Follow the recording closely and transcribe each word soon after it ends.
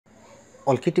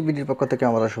অলকিটি বিডির পক্ষ থেকে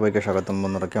আমরা সবাইকে স্বাগতম।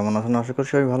 বন্ধুরা কেমন আছেন? আশা করি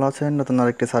সবাই ভালো আছেন। নতুন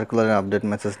আরেকটি সার্কুলারের আপডেট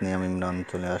মেসেজ নিয়ে আমি ইমরান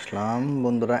চলে আসলাম।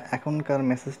 বন্ধুরা, এখনকার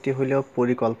মেসেজটি হলো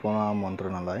পরিকল্পনা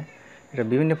মন্ত্রণালয়। এটা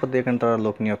বিভিন্ন পদে এখানে তারা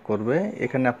লোক নিয়োগ করবে।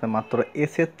 এখানে আপনি মাত্র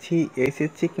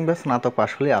এইচএসসি কিংবা স্নাতক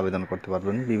পাশ হলে আবেদন করতে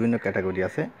পারবেন। বিভিন্ন ক্যাটাগরি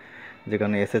আছে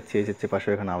যেখানে এইচএসসি পাশ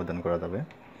হলে এখানে আবেদন করা যাবে।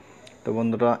 তো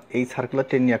বন্ধুরা, এই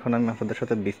সার্কুলারটি নিয়ে এখন আমি আপনাদের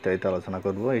সাথে বিস্তারিত আলোচনা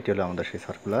করব। এটি হলো আমাদের সেই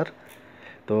সার্কুলার।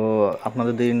 তো আপনারা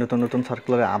যদি নতুন নতুন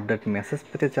সার্কুলারে আপডেট মেসেজ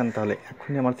পেতে চান তাহলে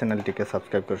এখনই আমার চ্যানেলটিকে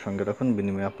সাবস্ক্রাইব করে সঙ্গে রাখুন।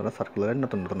 বিনিময়ে আপনারা সার্কুলারের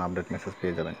নতুন নতুন আপডেট মেসেজ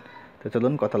পেয়ে যাবেন। তো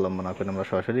চলুন কথা লম্বা না করে আমরা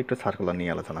সরাসরি একটু সার্কুলার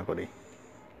নিয়ে আলোচনা করি।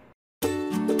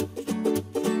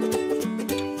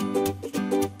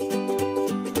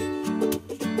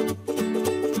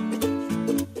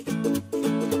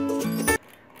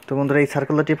 তো বন্ধুরা, এই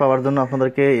সার্কুলারটি পাওয়ার জন্য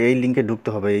আপনাদেরকে এই লিঙ্কে ঢুকতে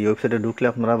হবে। এই ওয়েবসাইটে ঢুকলে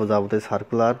আপনারা যাবতীয়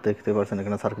সার্কুলার দেখতে পাচ্ছেন।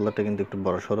 এখানে সার্কুলারটা কিন্তু একটু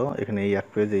বড় সড়ো। এখানে এই এক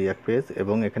পেজ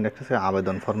এবং এখানে একটা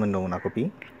আবেদন ফর্মের নমুনা কপি।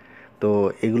 তো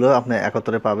এগুলো আপনি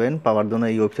একত্রে পাওয়ার জন্য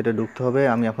এই ওয়েবসাইটে ঢুকতে হবে।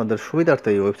 আমি আপনাদের সুবিধার্থে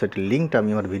এই ওয়েবসাইটের লিঙ্কটা আমি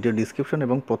আমার ভিডিও ডিসক্রিপশন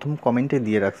এবং প্রথম কমেন্টে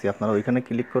দিয়ে রাখছি। আপনারা ওইখানে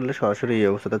ক্লিক করলে সরাসরি এই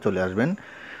ওয়েবসাইটে চলে আসবেন।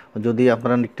 যদি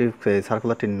আপনারা একটি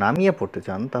সার্কুলারটি নামিয়ে পড়তে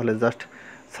চান তাহলে জাস্ট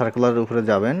সার্কুলারের উপরে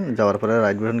যাবেন, যাওয়ার পরে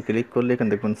রাইট বাটন ক্লিক করলে এখানে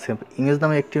দেখবেন সেভ ইমেজ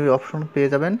নামে একটি অপশন পেয়ে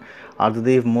যাবেন। আর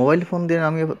যদি মোবাইল ফোন দিয়ে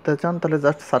নামিয়ে পড়তে চান তাহলে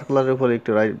জাস্ট সার্কুলারের উপরে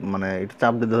একটু একটু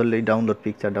চাপ দিয়ে ধরলেই ডাউনলোড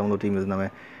পিকচার, ডাউনলোড ইমেজ নামে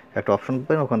একটা অপশন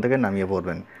পাবেন, ওখান থেকে নামিয়ে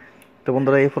পড়বেন। তো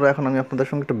বন্ধুরা, এরপরে এখন আমি আপনাদের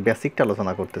সঙ্গে একটু বেসিকটা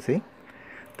আলোচনা করতেছি।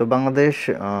 তো বাংলাদেশ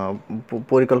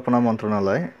পরিকল্পনা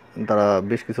মন্ত্রণালয় তারা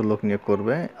বেশ কিছু লোক নিয়োগ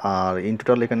করবে। আর ইন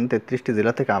টোটাল এখানে 33টি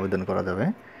জেলা থেকে আবেদন করা যাবে।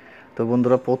 তো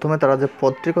বন্ধুরা, প্রথমে তারা যে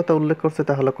পদটির কথা উল্লেখ করছে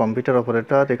তা হলো কম্পিউটার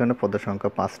অপারেটর। এখানে পদের সংখ্যা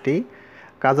 5টি।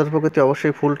 কাজের প্রকৃতি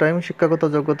অবশ্যই ফুল টাইম। শিক্ষাগত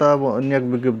যোগ্যতা নিয়োগ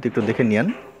বিজ্ঞপ্তি একটু দেখে নিন।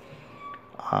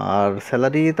 আর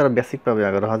স্যালারি তারা বেসিক পাবে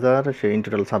 11,000, সে ইন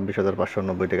টোটাল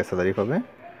 26,590 টাকা স্যালারি পাবে।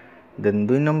 দেন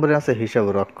 2 নম্বরে আছে হিসাব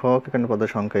রক্ষক। এখানে পদের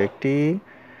সংখ্যা 1টি।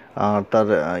 আর তার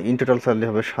ইন টোটাল স্যালারি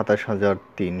হবে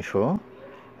 27,300।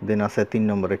 দেন আছে 3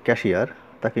 নম্বরে ক্যাশিয়ার,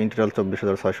 তাকে ইন টোটাল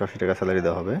 24,680 টাকা স্যালারি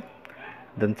দেওয়া হবে।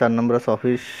 দেন 4 নম্বরে আছে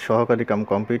অফিস সহকারী কাম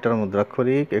কম্পিউটার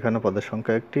মুদ্রাক্ষরিক। এখানে পদের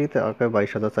সংখ্যা 1টি, তাকে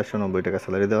 22,490 টাকা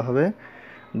স্যালারি দেওয়া হবে।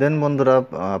 দেন বন্ধুরা,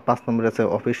 5 নম্বরে আছে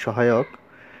অফিস সহায়ক।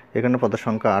 এখানে পদের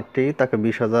সংখ্যা 8টি, তাকে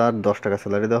 20,010 টাকা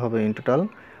স্যালারি দেওয়া হবে ইন টোটাল।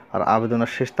 আর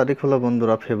আবেদনের শেষ তারিখ হলো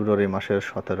বন্ধুরা ফেব্রুয়ারি মাসের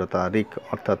 17 তারিখ,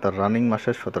 অর্থাৎ তার রানিং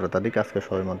মাসের 17 তারিখ। আজকে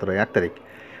সবাই মাত্র 1 তারিখ।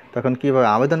 তখন কীভাবে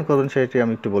আবেদন করবেন সেটি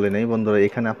আমি একটু বলে নেই। বন্ধুরা,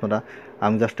 এখানে আপনারা,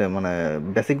 আমি জাস্ট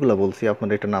বেসিকগুলো বলছি,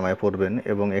 আপনারা এটা নামায় পড়বেন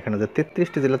এবং এখানে যে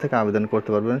 33টি জেলা থেকে আবেদন করতে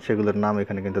পারবেন সেগুলোর নাম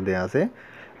এখানে কিন্তু দেওয়া আছে।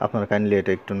 আপনারা কাইন্ডলি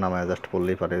এটা একটু নামায় জাস্ট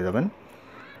পড়লেই পেয়ে যাবেন।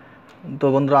 তো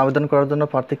বন্ধুরা, আবেদন করার জন্য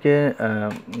প্রার্থীকে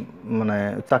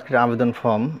চাকরির আবেদন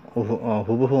ফর্ম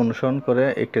হুবহু অনুসরণ করে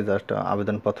একটি জাস্ট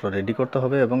আবেদনপত্র রেডি করতে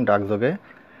হবে এবং ডাকযোগে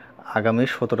আগামী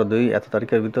 17/2 এত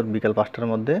তারিখের ভিতর বিকাল 5টার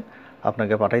মধ্যে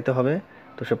আপনাকে পাঠাইতে হবে।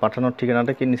 তো সে পাঠানোর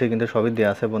ঠিকানাটা কি নিচে কিন্তু সবই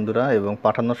দেওয়া আছে বন্ধুরা। এবং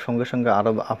পাঠানোর সঙ্গে সঙ্গে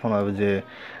আরও আপনার যে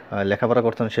লেখাপড়া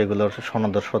করতেন সেগুলোর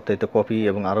সনদের সত্যায়িত কপি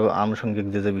এবং আরও আনুষঙ্গিক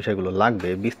যে বিষয়গুলো লাগবে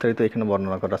বিস্তারিত এখানে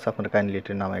বর্ণনা করা আছে। আপনারা কাইন্ডলি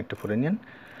এটির নামে একটু পড়ে নিন।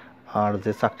 আর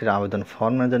যে চাকরির আবেদন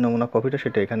ফর্মের যে নমুনা কপিটা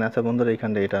সেটা এখানে আছে বন্ধুরা।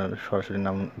 এখানে এটা সরাসরি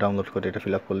নাম ডাউনলোড করে এটা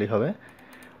ফিল আপ করলেই হবে।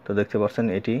 তো দেখতে পাচ্ছেন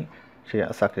এটি সেই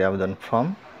চাকরির আবেদন ফর্ম।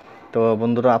 তো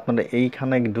বন্ধুরা, আপনারা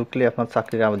এইখানে ঢুকলে আপনার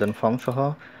চাকরির আবেদন ফর্ম সহ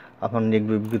আপনার নিয়োগ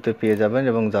বিজ্ঞপ্তি পেয়ে যাবেন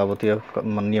এবং যাবতীয়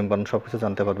নিয়মকানুন সব কিছু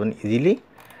জানতে পারবেন ইজিলি।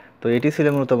 তো এটি ছিল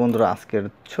মূলত বন্ধুরা আজকের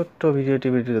ছোট্ট ভিডিওটি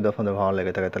যদি আপনাদের ভালো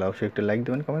লেগে থাকে তাহলে অবশ্যই একটি লাইক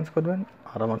দেবেন, কমেন্টস করবেন।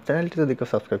 আর আমার চ্যানেলটি যদি কেউ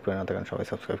সাবস্ক্রাইব করে না থাকেন সবাই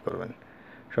সাবস্ক্রাইব করবেন।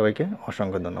 সবাইকে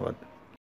অসংখ্য ধন্যবাদ।